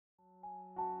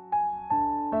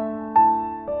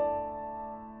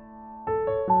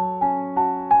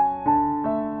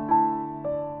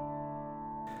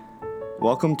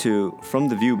Welcome to From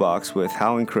the View Box with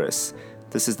Hal and Chris.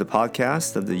 This is the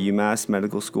podcast of the UMass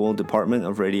Medical School Department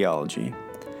of Radiology.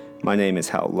 My name is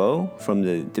Hal Lowe from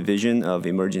the Division of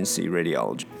Emergency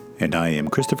Radiology. And I am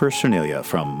Christopher Cernelia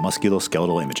from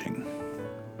Musculoskeletal Imaging.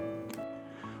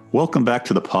 Welcome back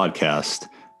to the podcast.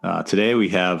 Today we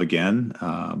have again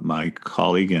my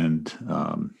colleague and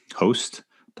host,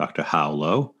 Dr. Hal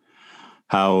Lowe.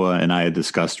 Hal and I had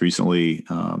discussed recently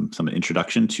some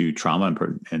introduction to trauma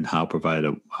and how provide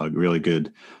a really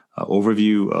good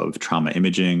overview of trauma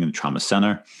imaging and trauma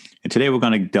center. And today we're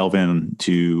going to delve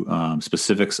into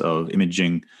specifics of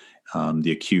imaging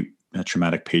the acute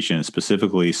traumatic patient,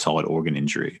 specifically solid organ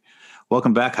injury.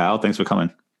 Welcome back, Hal. Thanks for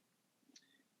coming.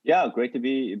 Yeah, great to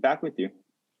be back with you.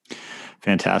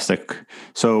 Fantastic.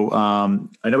 So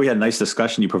I know we had a nice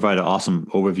discussion. You provided an awesome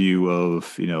overview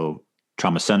of,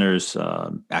 trauma centers,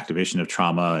 activation of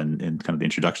trauma, and kind of the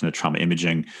introduction to trauma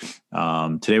imaging.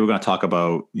 Today, we're going to talk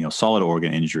about, solid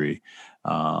organ injury.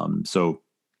 So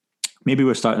maybe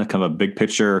we're starting with kind of a big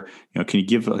picture. Can you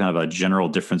give kind of a general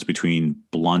difference between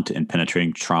blunt and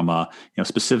penetrating trauma,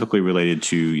 specifically related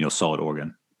to, solid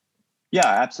organ? Yeah,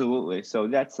 absolutely. So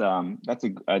that's a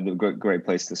great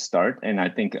place to start. And I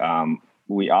think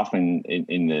we often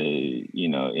in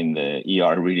the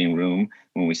ER reading room,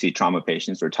 when we see trauma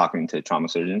patients or talking to trauma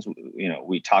surgeons,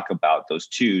 we talk about those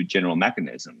two general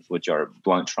mechanisms, which are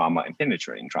blunt trauma and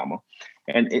penetrating trauma.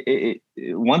 And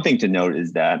one thing to note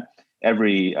is that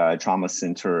every trauma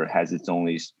center has its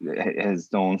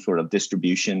own sort of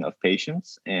distribution of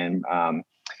patients. And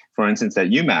for instance, at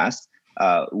UMass,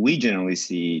 we generally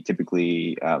see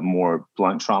typically more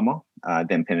blunt trauma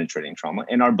than penetrating trauma.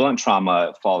 And our blunt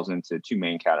trauma falls into two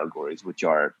main categories, which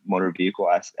are motor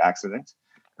vehicle accidents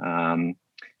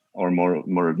or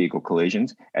motor vehicle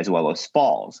collisions, as well as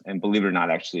falls. And believe it or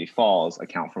not, actually falls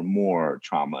account for more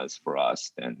traumas for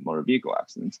us than motor vehicle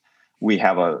accidents. We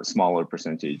have a smaller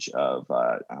percentage of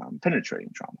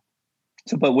penetrating trauma.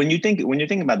 So, but when you're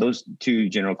thinking about those two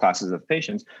general classes of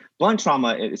patients, blunt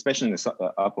trauma, especially in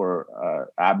the upper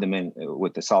abdomen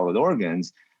with the solid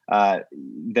organs,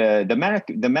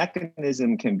 the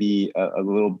mechanism can be a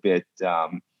little bit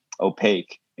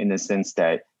opaque in the sense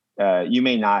that you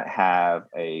may not have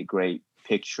a great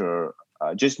picture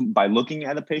just by looking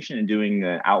at a patient and doing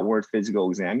an outward physical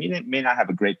exam. You may not have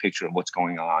a great picture of what's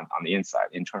going on the inside,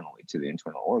 internally to the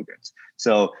internal organs.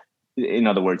 So, in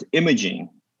other words,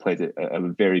 imaging plays a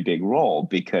very big role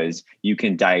because you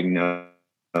can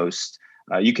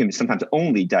you can sometimes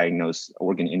only diagnose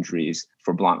organ injuries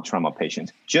for blunt trauma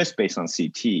patients just based on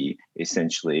CT,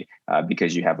 essentially,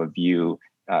 because you have a view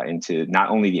into not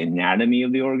only the anatomy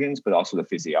of the organs, but also the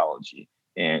physiology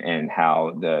and how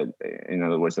in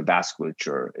other words, the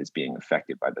vasculature is being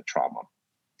affected by the trauma.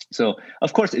 So,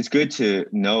 of course, it's good to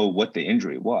know what the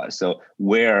injury was. So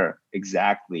where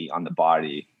exactly on the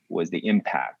body was the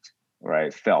impact,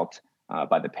 right, felt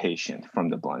by the patient from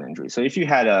the blunt injury. So if you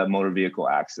had a motor vehicle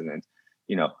accident,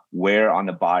 where on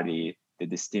the body did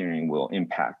the steering wheel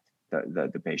impact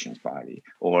the patient's body?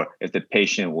 Or if the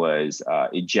patient was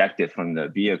ejected from the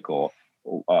vehicle,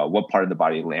 what part of the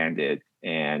body landed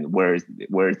and where is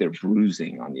there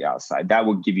bruising on the outside? That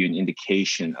will give you an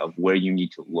indication of where you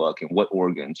need to look and what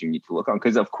organs you need to look on.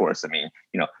 Because of course,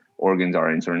 organs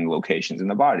are in certain locations in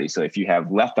the body. So if you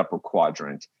have left upper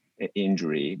quadrant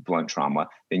injury, blunt trauma,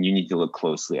 then you need to look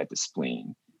closely at the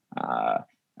spleen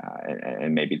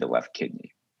and maybe the left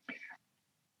kidney.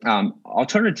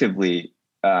 Alternatively,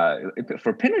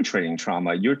 for penetrating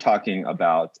trauma, you're talking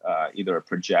about either a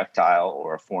projectile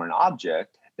or a foreign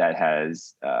object that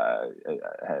has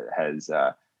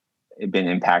been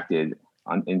impacted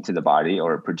into the body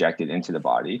or projected into the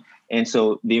body. And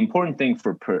so the important thing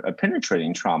for a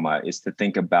penetrating trauma is to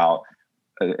think about,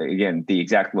 again, the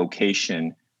exact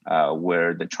location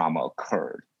where the trauma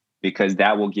occurred, because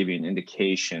that will give you an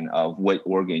indication of what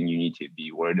organ you need to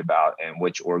be worried about and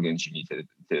which organs you need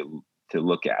to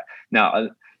look at. Now,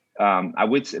 I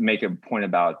would make a point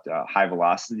about high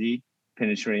velocity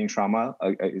penetrating trauma,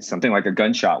 something like a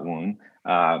gunshot wound,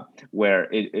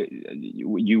 where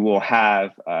you will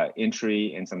have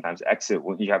entry and sometimes exit.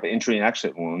 You have an entry and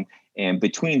exit wound, and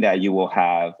between that you will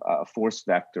have a force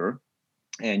vector,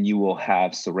 and you will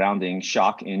have surrounding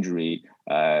shock injury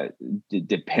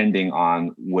depending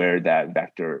on where that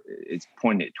vector is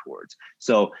pointed towards.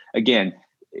 So again,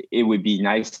 it would be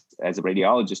nice as a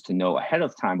radiologist to know ahead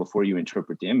of time before you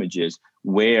interpret the images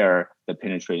where the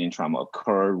penetrating trauma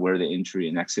occurred, where the entry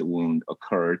and exit wound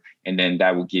occurred, and then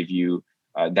that will give you,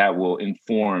 that will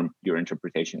inform your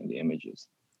interpretation of the images.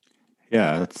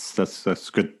 Yeah, that's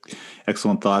good,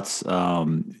 excellent thoughts.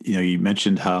 You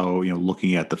mentioned how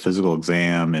looking at the physical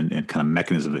exam and kind of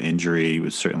mechanism of injury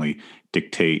would certainly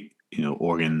dictate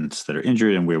organs that are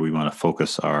injured and where we want to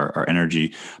focus our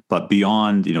energy. But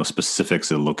beyond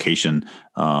specifics of location,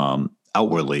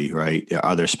 outwardly, right?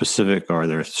 Are there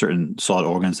certain solid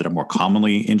organs that are more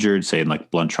commonly injured, say in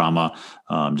like blunt trauma,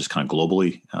 just kind of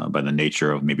globally by the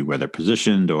nature of maybe where they're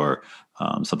positioned or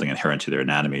something inherent to their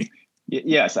anatomy?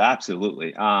 Yes,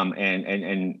 absolutely.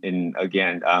 And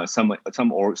again,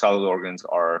 solid organs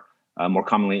are more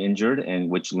commonly injured, and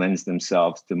which lends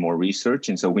themselves to more research.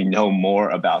 And so we know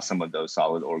more about some of those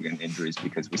solid organ injuries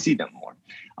because we see them more.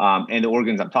 And the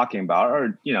organs I'm talking about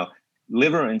are,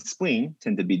 liver and spleen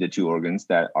tend to be the two organs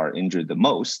that are injured the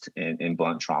most in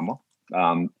blunt trauma.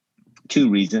 Two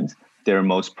reasons: they're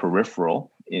most peripheral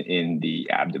in the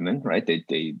abdomen, right?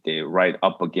 They right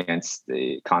up against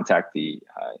the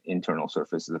internal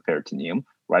surface of the peritoneum,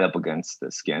 right up against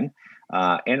the skin,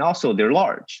 and also they're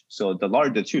large. So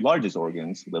the two largest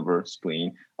organs, liver,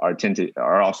 spleen,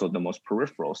 are also the most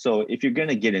peripheral. So if you're going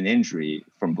to get an injury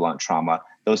from blunt trauma,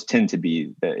 those tend to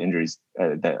be the injuries,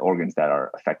 the organs that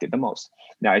are affected the most.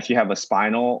 Now, if you have a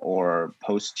spinal or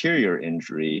posterior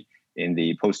injury in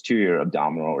the posterior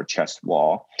abdominal or chest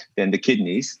wall, then the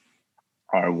kidneys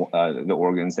are the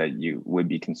organs that you would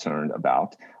be concerned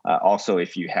about. Also,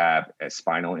 if you have a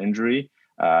spinal injury,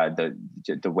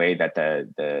 the way that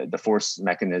the force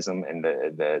mechanism and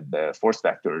the force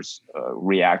vectors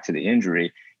react to the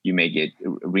injury, you may get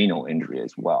renal injury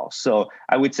as well. So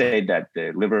I would say that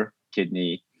the liver,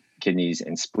 kidneys,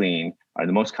 and spleen are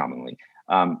the most commonly.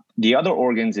 The other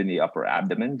organs in the upper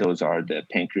abdomen, those are the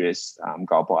pancreas,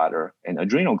 gallbladder, and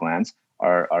adrenal glands,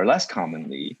 are less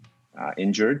commonly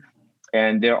injured.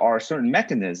 And there are certain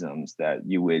mechanisms that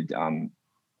would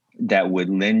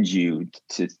lend you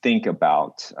to think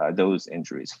about those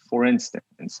injuries. For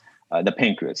instance, the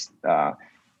pancreas.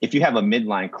 If you have a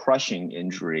midline crushing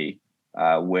injury,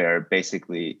 where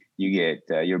basically you get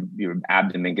your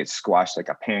abdomen gets squashed like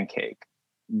a pancake,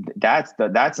 that's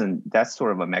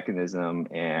sort of a mechanism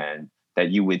and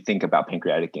that you would think about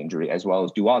pancreatic injury as well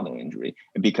as duodenal injury,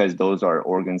 because those are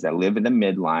organs that live in the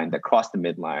midline, that cross the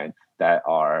midline, that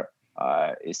are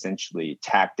essentially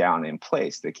tacked down in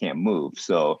place. They can't move.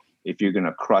 So if you're going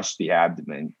to crush the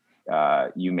abdomen,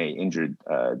 you may injure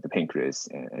the pancreas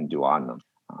and duodenum.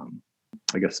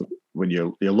 I guess when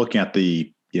you're looking at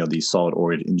the these solid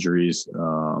organ injuries,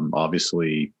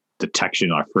 obviously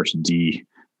detection. Our first D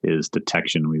is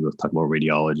detection. We will talk about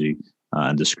radiology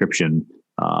and description.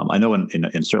 I know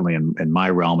in certainly in my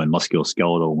realm in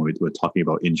musculoskeletal, when we're talking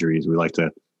about injuries, we like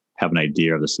to have an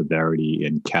idea of the severity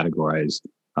and categorize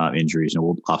injuries, and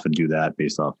we'll often do that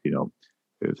based off if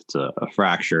it's a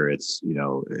fracture, it's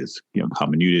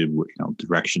comminuted,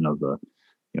 direction of the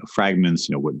fragments,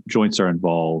 what joints are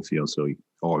involved, so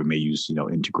or we may use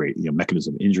integrate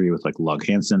mechanism of injury with like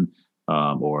Lug-Hansen,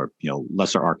 or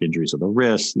lesser arc injuries of the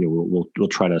wrist. We'll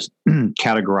try to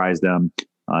categorize them,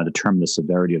 determine the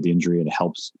severity of the injury, and it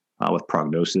helps with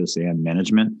prognosis and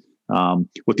management.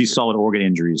 With these solid organ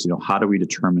injuries, how do we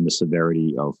determine the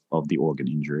severity of the organ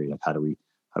injury? Like how do we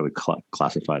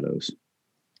classify those?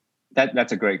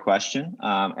 That's a great question.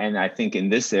 And I think in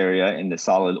this area, in the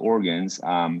solid organs,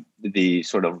 the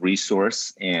sort of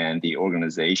resource and the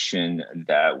organization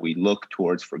that we look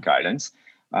towards for guidance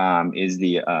is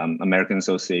the American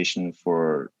Association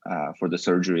for the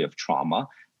Surgery of Trauma,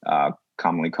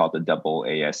 commonly called the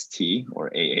AAST or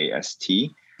AAST.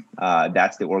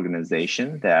 That's the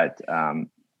organization that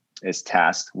is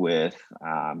tasked with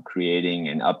creating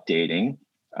and updating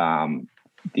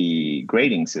the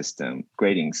grading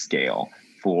scale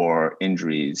for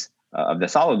injuries of the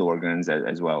solid organs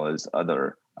as well as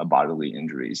other bodily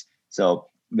injuries. So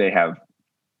they have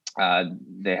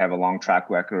a long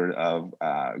track record of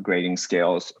grading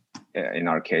scales. In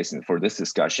our case, and for this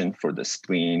discussion, for the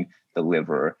spleen, the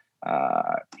liver,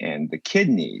 and the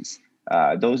kidneys.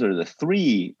 Those are the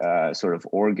three sort of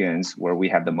organs where we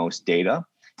have the most data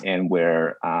and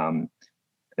where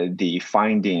the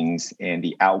findings and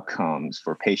the outcomes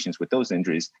for patients with those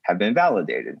injuries have been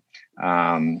validated.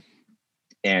 And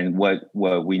what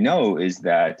we know is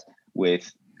that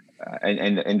with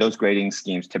and those grading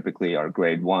schemes typically are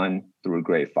grade 1 through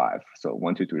grade 5. So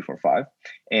 1, 2, 3, 4, 5.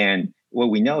 And what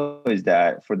we know is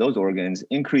that for those organs,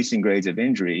 increasing grades of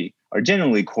injury are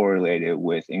generally correlated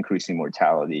with increasing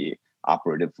mortality,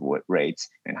 operative rates,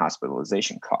 and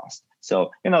hospitalization costs.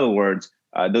 So in other words,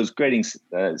 those grading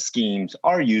schemes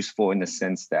are useful in the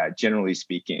sense that, generally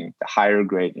speaking, the higher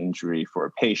grade injury for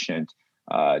a patient,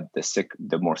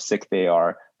 the more sick they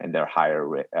are, and their higher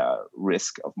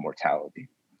risk of mortality.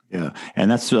 Yeah, and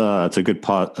that's a good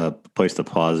place to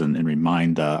pause and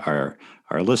remind our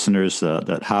listeners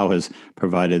that Hao has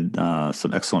provided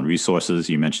some excellent resources.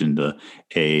 You mentioned the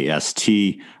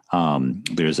AAST.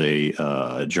 There's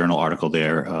a journal article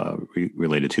there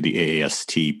related to the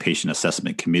AAST Patient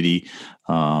Assessment Committee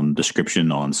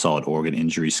description on solid organ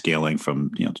injury scaling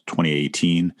from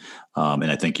 2018,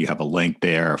 and I think you have a link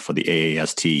there for the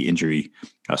AAST injury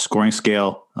scoring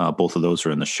scale. Both of those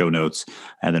are in the show notes,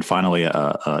 and then finally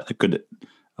a good,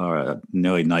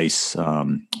 really nice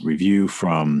review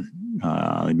from the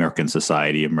American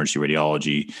Society of Emergency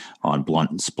Radiology on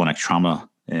blunt and splenic trauma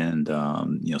and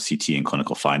CT and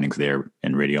clinical findings there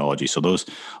in radiology. So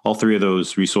all three of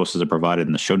those resources are provided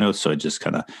in the show notes. So I just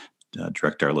kind of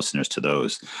direct our listeners to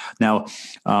those. Now,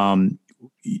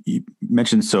 you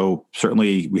mentioned, so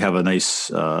certainly we have a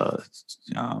nice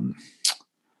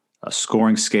a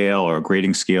scoring scale or a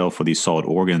grading scale for these solid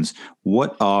organs.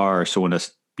 When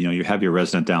you have your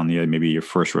resident down there, maybe your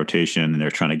first rotation, and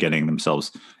they're trying to getting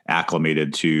themselves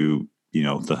acclimated to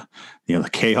the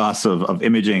chaos of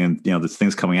imaging and the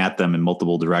things coming at them in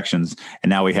multiple directions.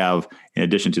 And now we have, in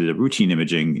addition to the routine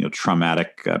imaging,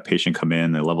 traumatic patient come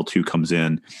in, the level 2 comes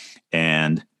in,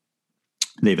 and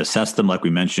they've assessed them, like we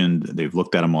mentioned. They've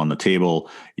looked at them on the table.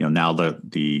 Now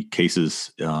the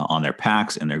cases on their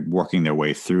packs, and they're working their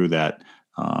way through that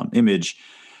image,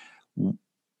 and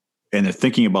they're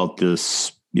thinking about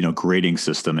this grading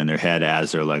system in their head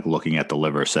as they're like looking at the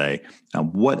liver, say.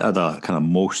 What are the kind of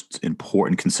most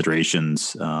important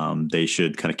considerations they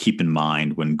should kind of keep in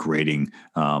mind when grading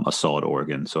a solid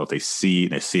organ? So if they're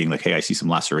seeing like, hey, I see some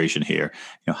laceration here,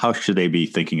 how should they be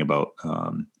thinking about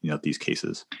these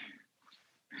cases?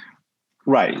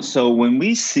 Right. So when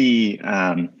we see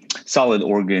solid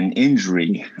organ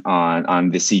injury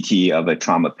on the CT of a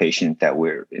trauma patient that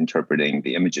we're interpreting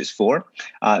the images for,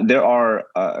 there are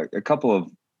a couple of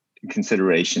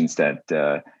considerations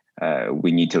that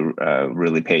we need to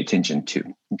really pay attention to.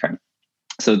 Okay.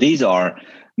 So these are,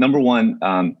 number one,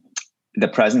 the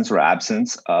presence or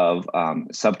absence of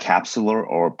subcapsular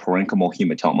or parenchymal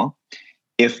hematoma.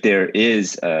 If there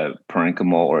is a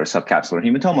parenchymal or a subcapsular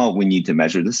hematoma, we need to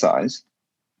measure the size.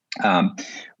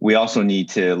 We also need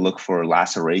to look for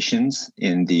lacerations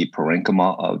in the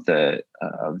parenchyma of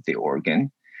the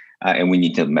organ, and we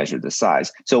need to measure the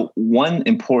size. So one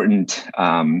important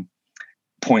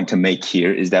point to make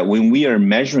here is that when we are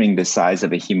measuring the size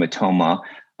of a hematoma,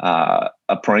 a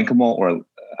parenchymal or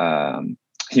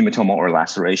hematoma or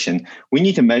laceration, we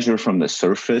need to measure from the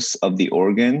surface of the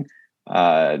organ,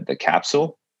 the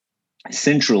capsule,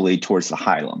 centrally towards the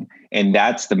hilum. And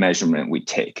that's the measurement we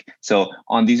take. So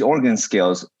on these organ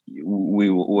scales,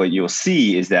 what you'll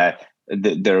see is that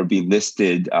there will be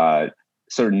listed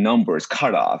certain numbers,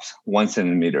 cutoffs, 1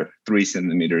 centimeter, 3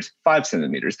 centimeters, 5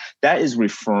 centimeters. That is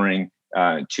referring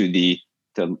to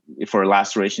for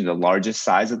laceration, the largest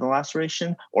size of the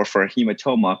laceration, or for a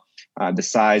hematoma, the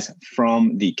size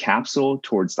from the capsule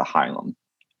towards the hilum.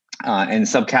 And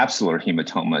subcapsular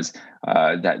hematomas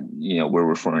that we're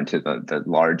referring to the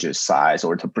largest size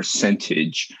or the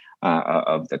percentage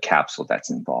of the capsule that's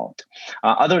involved.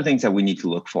 Other things that we need to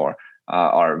look for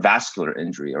are vascular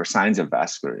injury or signs of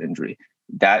vascular injury.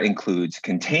 That includes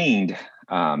contained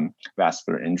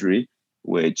vascular injury,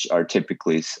 which are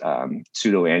typically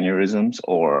pseudoaneurysms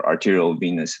or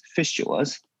arteriovenous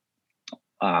fistulas.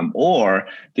 Or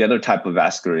the other type of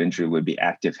vascular injury would be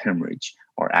active hemorrhage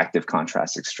or active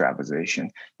contrast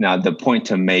extravasation. Now, the point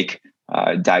to make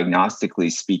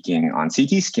diagnostically speaking on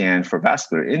CT scan for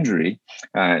vascular injury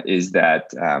is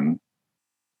that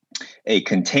a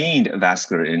contained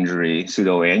vascular injury,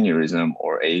 pseudoaneurysm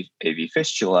or AV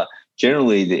fistula,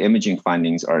 generally the imaging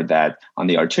findings are that on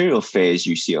the arterial phase,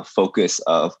 you see a focus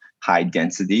of high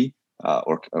density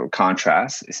or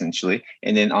contrast, essentially.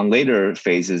 And then on later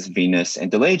phases, venous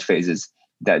and delayed phases,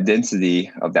 that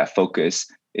density of that focus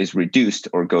is reduced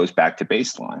or goes back to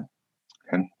baseline.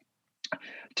 Okay.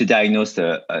 To diagnose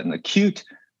an acute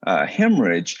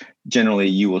hemorrhage, generally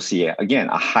you will see, again,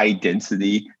 a high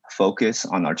density focus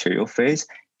on arterial phase,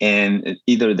 and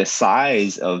either the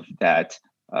size of that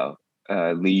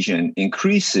lesion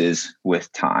increases with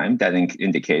time, that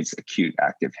indicates acute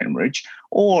active hemorrhage,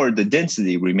 or the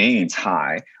density remains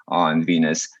high on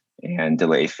venous and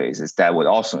delayed phases. That would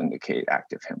also indicate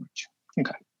active hemorrhage.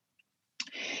 Okay.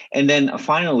 And then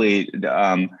finally,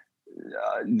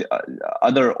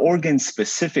 other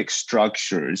organ-specific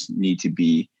structures need to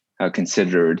be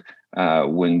considered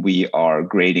when we are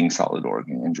grading solid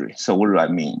organ injury. So what do I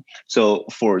mean? So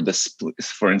for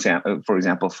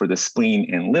example, for the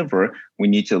spleen and liver, we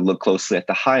need to look closely at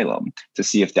the hilum to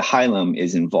see if the hilum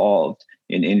is involved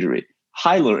in injury.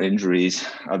 hilar injuries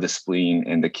of the spleen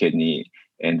and the kidney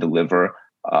and the liver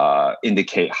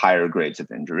indicate higher grades of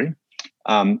injury.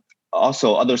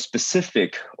 Also, other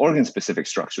specific organ-specific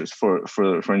structures.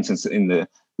 For instance, in the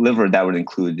liver, that would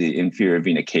include the inferior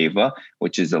vena cava,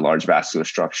 which is a large vascular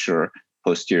structure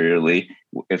posteriorly.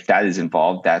 If that is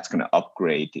involved, that's going to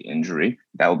upgrade the injury.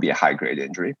 That would be a high-grade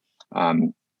injury.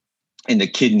 In the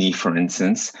kidney, for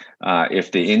instance,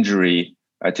 if the injury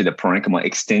to the parenchyma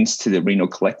extends to the renal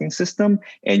collecting system,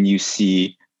 and you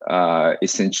see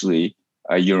essentially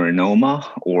a urinoma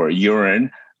or urine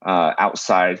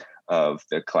outside of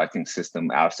the collecting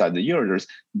system, outside the ureters,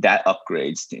 that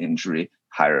upgrades the injury,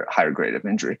 higher grade of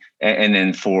injury. And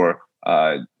then for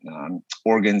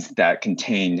organs that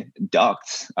contain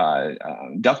ducts,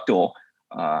 ductal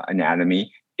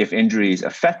anatomy, if injuries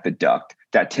affect the duct,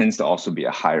 that tends to also be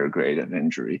a higher grade of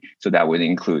injury. So that would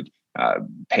include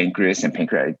pancreas and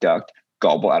pancreatic duct.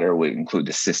 Gallbladder would include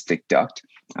the cystic duct.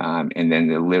 And then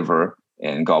the liver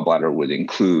and gallbladder would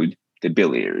include the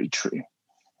biliary tree.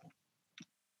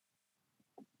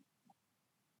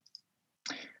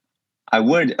 I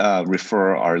would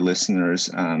refer our listeners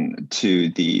to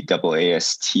the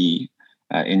AAST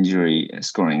injury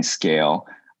scoring scale,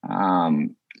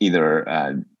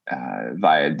 either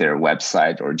via their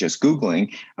website or just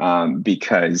Googling,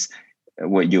 because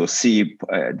what you'll see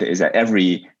is that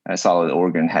every solid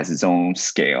organ has its own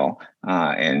scale,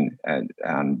 and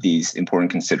these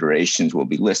important considerations will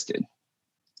be listed.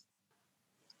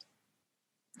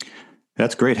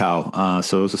 That's great, Hal.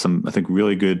 So those are some, I think,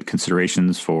 really good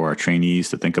considerations for our trainees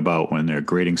to think about when they're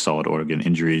grading solid organ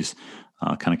injuries.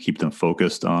 Kind of keep them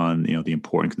focused on the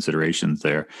important considerations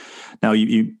there. Now,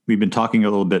 we've been talking a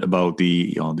little bit about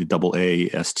the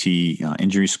AAST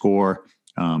injury score,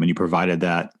 and you provided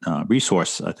that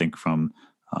resource, I think, from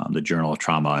the Journal of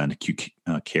Trauma and Acute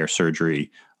Care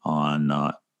Surgery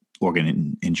on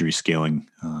organ injury scaling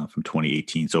from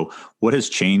 2018. So what has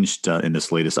changed in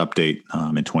this latest update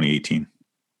in 2018?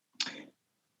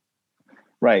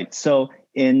 Right. So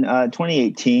in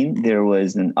 2018, there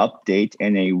was an update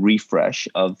and a refresh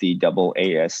of the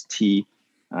AAST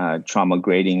trauma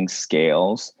grading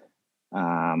scales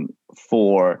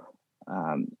for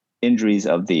injuries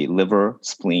of the liver,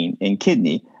 spleen, and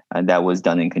kidney. And that was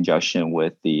done in conjunction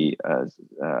with the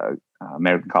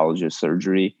American College of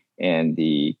Surgery and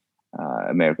the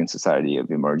American Society of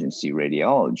Emergency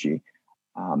Radiology.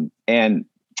 And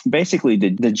basically,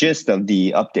 the gist of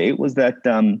the update was that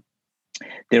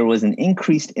there was an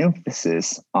increased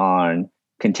emphasis on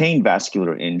contained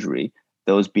vascular injury,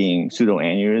 those being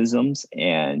pseudoaneurysms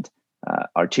and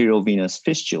arteriovenous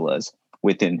fistulas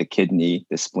within the kidney,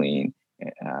 the spleen,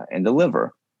 and the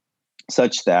liver,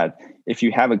 such that if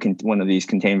you have one of these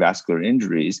contained vascular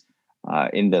injuries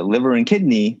in the liver and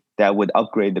kidney, that would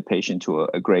upgrade the patient to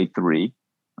a grade 3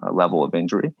 level of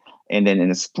injury. And then in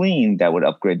the spleen, that would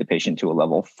upgrade the patient to a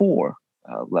level 4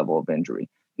 level of injury.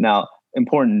 Now,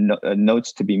 important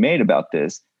notes to be made about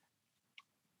this: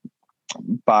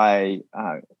 by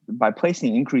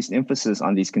placing increased emphasis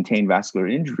on these contained vascular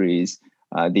injuries,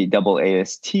 the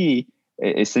AAST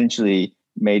essentially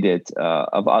made it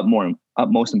of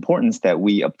utmost importance that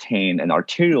we obtain an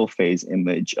arterial phase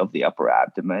image of the upper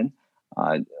abdomen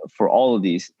for all of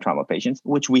these trauma patients,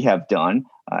 which we have done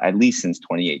at least since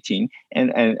 2018,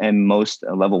 and most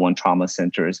level 1 trauma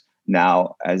centers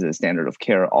now, as a standard of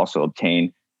care, also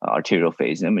obtain arterial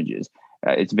phase images.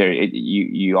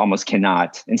 You almost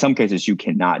cannot, in some cases, you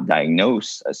cannot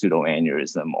diagnose a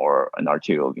pseudoaneurysm or an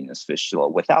arteriovenous fistula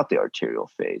without the arterial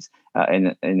phase.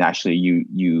 And actually,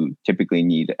 you typically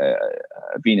need a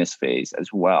venous phase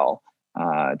as well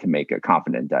to make a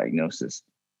confident diagnosis.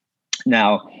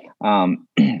 Now,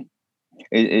 it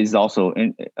is also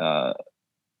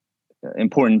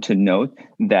important to note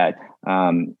that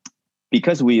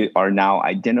because we are now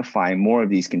identifying more of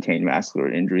these contained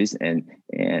vascular injuries and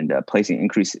placing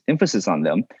increased emphasis on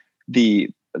them, the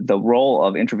role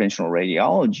of interventional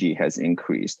radiology has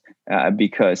increased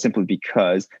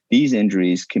because these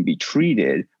injuries can be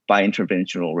treated by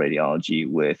interventional radiology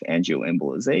with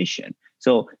angioembolization.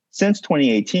 So since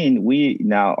 2018, we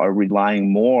now are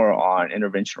relying more on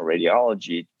interventional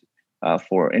radiology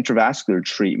for intravascular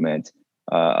treatment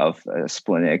of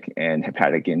splenic and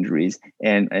hepatic injuries,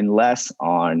 and less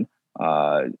on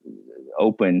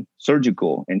open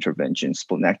surgical intervention,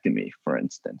 splenectomy, for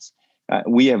instance.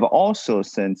 We have also,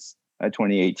 since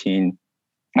 2018,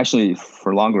 actually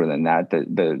for longer than that,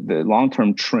 the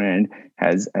long-term trend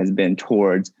has been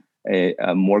towards a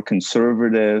more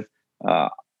conservative,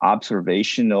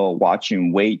 observational watch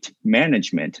and wait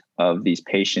management of these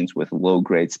patients with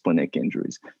low-grade splenic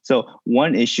injuries. So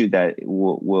one issue that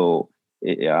will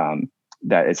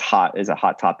that is a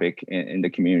hot topic in the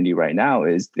community right now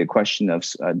is the question of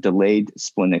delayed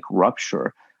splenic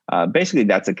rupture. Basically,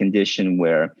 that's a condition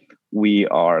where we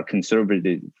are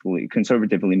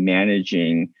conservatively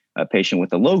managing a patient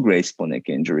with a low-grade splenic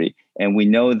injury, and we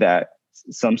know that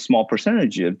some small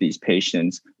percentage of these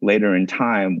patients later in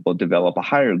time will develop a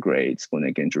higher grade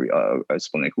splenic injury, a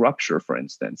splenic rupture, for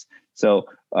instance. So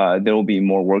there will be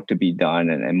more work to be done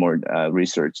and more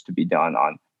research to be done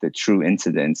on the true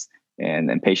incidence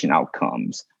and patient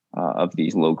outcomes of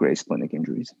these low-grade splenic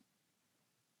injuries.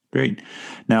 Great.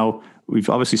 Now, we've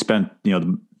obviously spent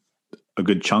a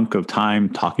good chunk of time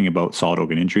talking about solid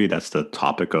organ injury. That's the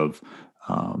topic of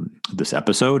this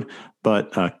episode,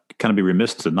 but kind of be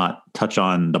remiss to not touch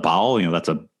on the bowel. That's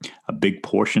a big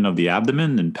portion of the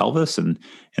abdomen and pelvis, and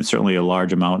certainly a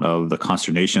large amount of the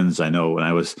consternations. I know when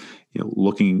I was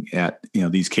looking at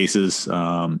these cases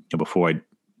before I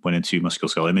went into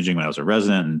musculoskeletal imaging when I was a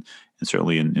resident, and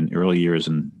certainly in early years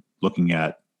and looking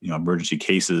at emergency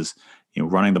cases,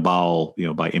 running the bowel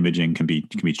by imaging can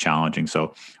be challenging.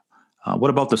 So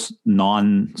what about this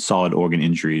non-solid organ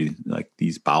injury, like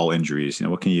these bowel injuries?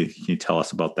 What can you tell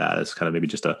us about that as kind of maybe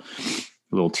just a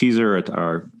little teaser at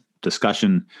our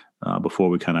discussion before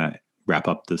we kind of wrap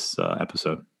up this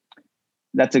episode?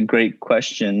 That's a great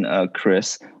question,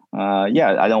 Chris. I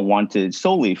don't want to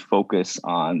solely focus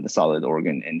on the solid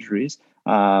organ injuries,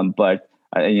 but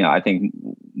I think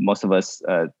most of us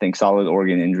think solid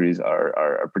organ injuries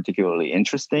are particularly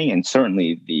interesting, and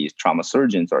certainly the trauma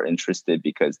surgeons are interested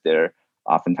because they're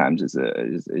oftentimes is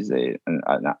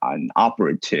an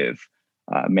operative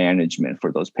management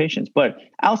for those patients. But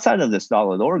outside of the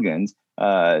solid organs,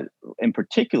 in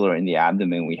particular in the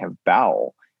abdomen, we have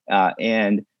bowel,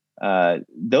 and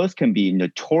those can be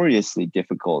notoriously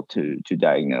difficult to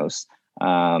diagnose.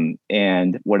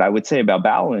 And what I would say about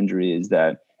bowel injury is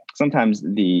that sometimes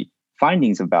the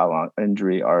findings of bowel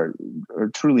injury are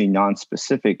truly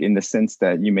non-specific in the sense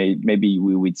that maybe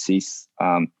we would see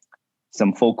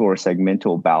some focal or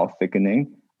segmental bowel thickening.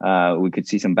 We could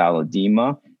see some bowel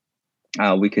edema.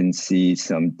 We can see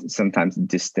sometimes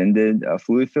distended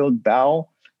fluid-filled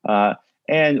bowel.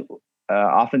 And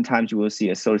oftentimes you will see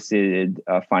associated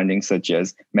findings such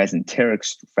as mesenteric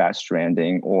fat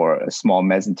stranding or a small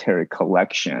mesenteric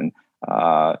collection,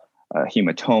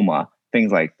 hematoma,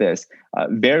 things like this.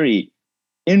 Very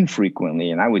infrequently,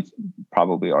 and I would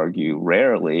probably argue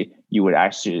rarely, you would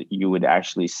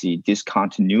actually see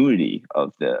discontinuity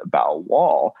of the bowel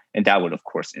wall, and that would of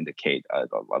course indicate a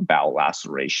bowel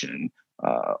laceration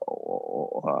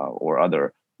or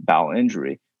other bowel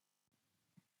injury.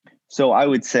 So I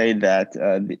would say that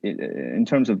in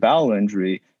terms of bowel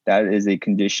injury, that is a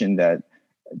condition that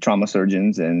trauma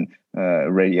surgeons and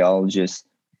radiologists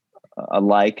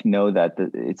alike know that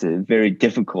it's a very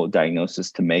difficult diagnosis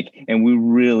to make, and we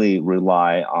really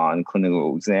rely on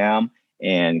clinical exam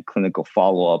and clinical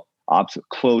follow-up,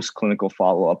 close clinical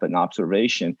follow-up and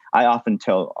observation. I often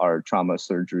tell our trauma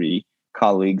surgery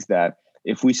colleagues that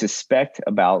if we suspect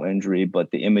a bowel injury,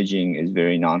 but the imaging is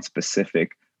very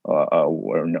nonspecific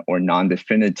or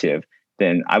non-definitive,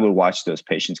 then I would watch those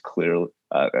patients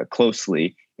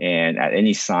closely, and at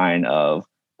any sign of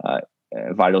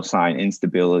vital sign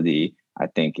instability, I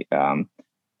think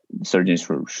surgeons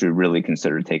should really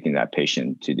consider taking that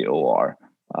patient to the OR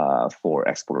for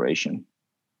exploration.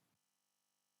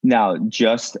 Now,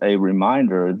 just a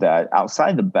reminder that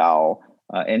outside the bowel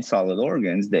and solid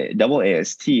organs, the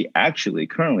AAST actually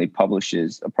currently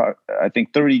publishes, I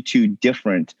think, 32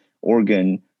 different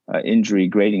organ injury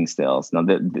grading scales. Now,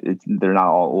 they're not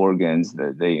all organs.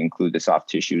 They include the soft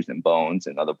tissues and bones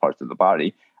and other parts of the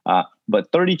body.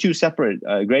 But 32 separate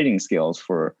grading scales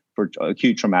for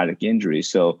acute traumatic injury.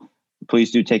 So please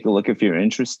do take a look if you're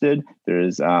interested.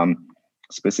 There's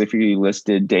specifically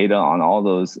listed data on all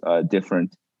those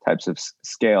different types of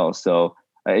scales. So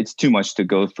it's too much to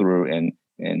go through in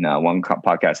one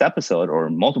podcast episode or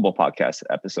multiple podcast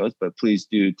episodes, but please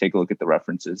do take a look at the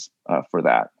references for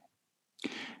that.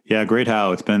 Yeah, great,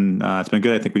 Hao. It's been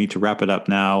good. I think we need to wrap it up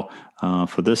now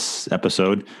for this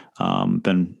episode.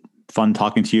 Been fun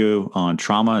talking to you on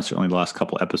trauma. Certainly the last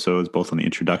couple episodes, both on the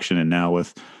introduction and now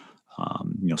with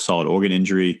solid organ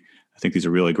injury. I think these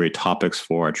are really great topics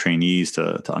for our trainees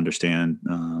to understand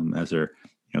as they're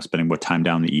spending more time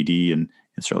down the ED and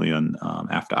certainly on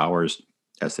after hours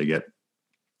as they get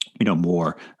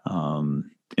more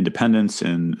independence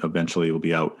and eventually will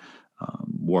be out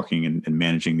working and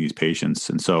managing these patients.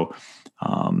 And so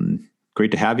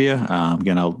great to have you.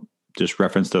 Again, I'll just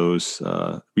reference those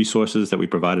resources that we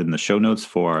provided in the show notes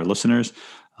for our listeners,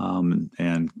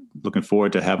 and looking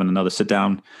forward to having another sit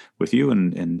down with you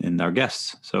and our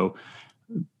guests. So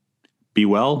be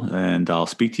well, and I'll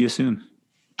speak to you soon.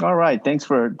 All right. Thanks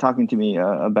for talking to me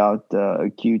about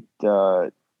acute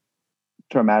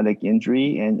traumatic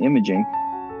injury and imaging.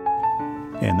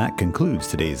 And that concludes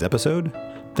today's episode.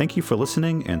 Thank you for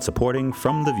listening and supporting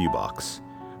From the Viewbox.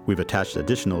 We've attached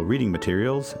additional reading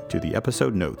materials to the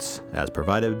episode notes as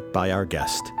provided by our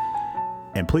guest.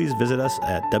 And please visit us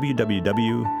at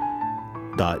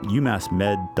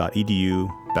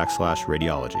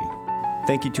www.umassmed.edu/radiology.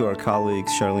 Thank you to our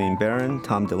colleagues Charlene Barron,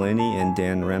 Tom Delaney, and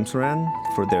Dan Ramsaran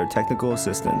for their technical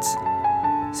assistance.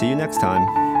 See you next time.